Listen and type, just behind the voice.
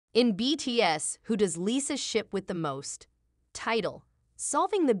In BTS, who does Lisa ship with the most? Title: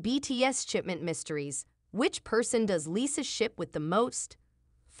 Solving the BTS shipment mysteries. Which person does Lisa ship with the most?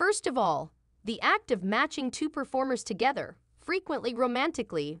 First of all, the act of matching two performers together, frequently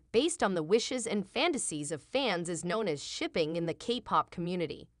romantically, based on the wishes and fantasies of fans is known as shipping in the K-pop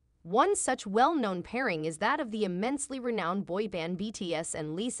community. One such well-known pairing is that of the immensely renowned boy band BTS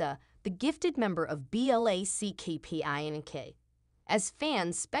and Lisa, the gifted member of BLACKPINK. As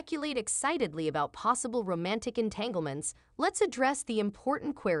fans speculate excitedly about possible romantic entanglements, let's address the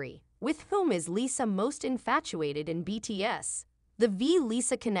important query: with whom is Lisa most infatuated in BTS? The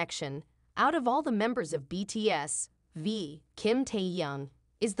V-Lisa connection. Out of all the members of BTS, V, Kim Taehyung,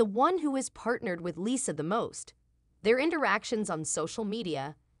 is the one who is partnered with Lisa the most. Their interactions on social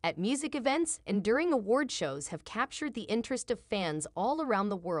media, at music events, and during award shows have captured the interest of fans all around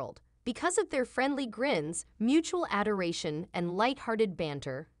the world. Because of their friendly grins, mutual adoration, and light-hearted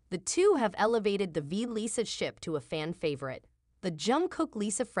banter, the two have elevated the V-Lisa ship to a fan favorite. The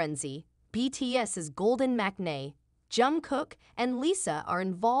Jungkook-Lisa frenzy. BTS's golden matinee, Jungkook and Lisa are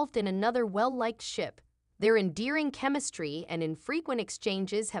involved in another well-liked ship. Their endearing chemistry and infrequent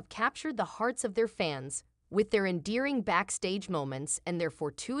exchanges have captured the hearts of their fans. With their endearing backstage moments and their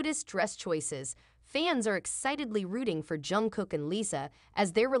fortuitous dress choices, fans are excitedly rooting for Jungkook and Lisa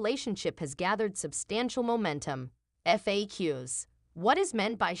as their relationship has gathered substantial momentum. FAQs. What is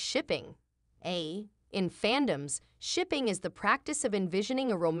meant by shipping? A. In fandoms, shipping is the practice of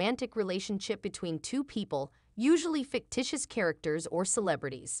envisioning a romantic relationship between two people, usually fictitious characters or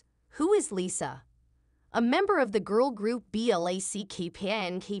celebrities. Who is Lisa? A member of the girl group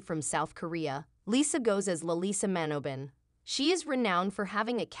BLACKPINK from South Korea, Lisa goes as Lalisa Manobin. She is renowned for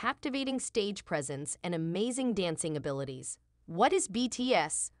having a captivating stage presence and amazing dancing abilities. What is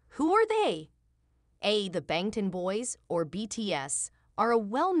BTS? Who are they? A. The Bangtan Boys, or BTS, are a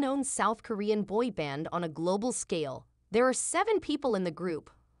well-known South Korean boy band on a global scale. There are 7 people in the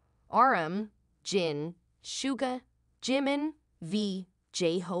group: RM, Jin, Suga, Jimin, V,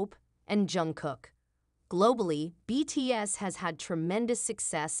 J-Hope, and Jungkook. Globally, BTS has had tremendous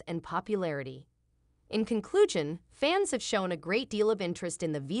success and popularity. In conclusion, fans have shown a great deal of interest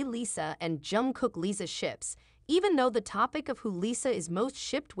in the V-Lisa and Jungkook-Lisa ships, even though the topic of who Lisa is most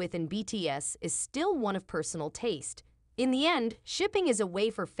shipped with in BTS is still one of personal taste. In the end, shipping is a way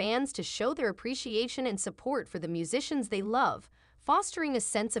for fans to show their appreciation and support for the musicians they love, fostering a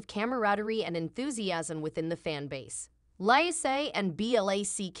sense of camaraderie and enthusiasm within the fan base. Lisa and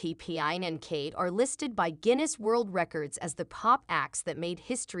BLACKPINK are listed by Guinness World Records as the pop acts that made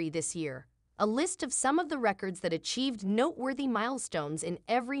history this year. A list of some of the records that achieved noteworthy milestones in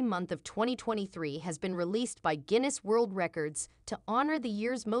every month of 2023 has been released by Guinness World Records to honor the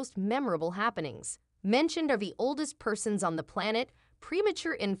year's most memorable happenings. Mentioned are the oldest persons on the planet,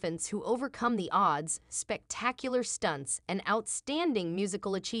 premature infants who overcome the odds, spectacular stunts, and outstanding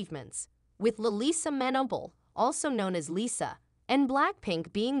musical achievements. With Lalisa Manobin, also known as Lisa, and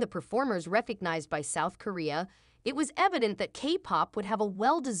Blackpink being the performers recognized by South Korea, it was evident that K-pop would have a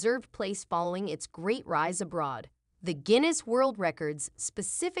well-deserved place following its great rise abroad. The Guinness World Records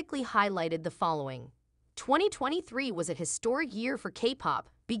specifically highlighted the following. 2023 was a historic year for K-pop,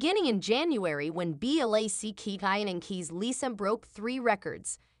 beginning in January when BLACKPINK's Lisa broke 3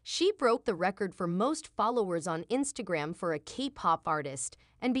 records. She broke the record for most followers on Instagram for a K-pop artist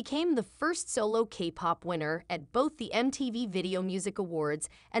and became the first solo K-pop winner at both the MTV Video Music Awards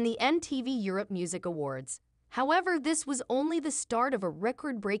and the MTV Europe Music Awards. However, this was only the start of a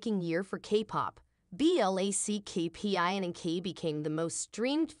record-breaking year for K-pop. BLACKPINK became the most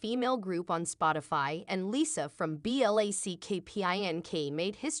streamed female group on Spotify, and Lisa from BLACKPINK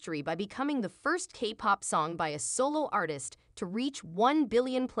made history by becoming the first K-pop song by a solo artist to reach 1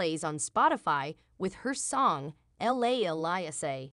 billion plays on Spotify with her song, LA Lisa.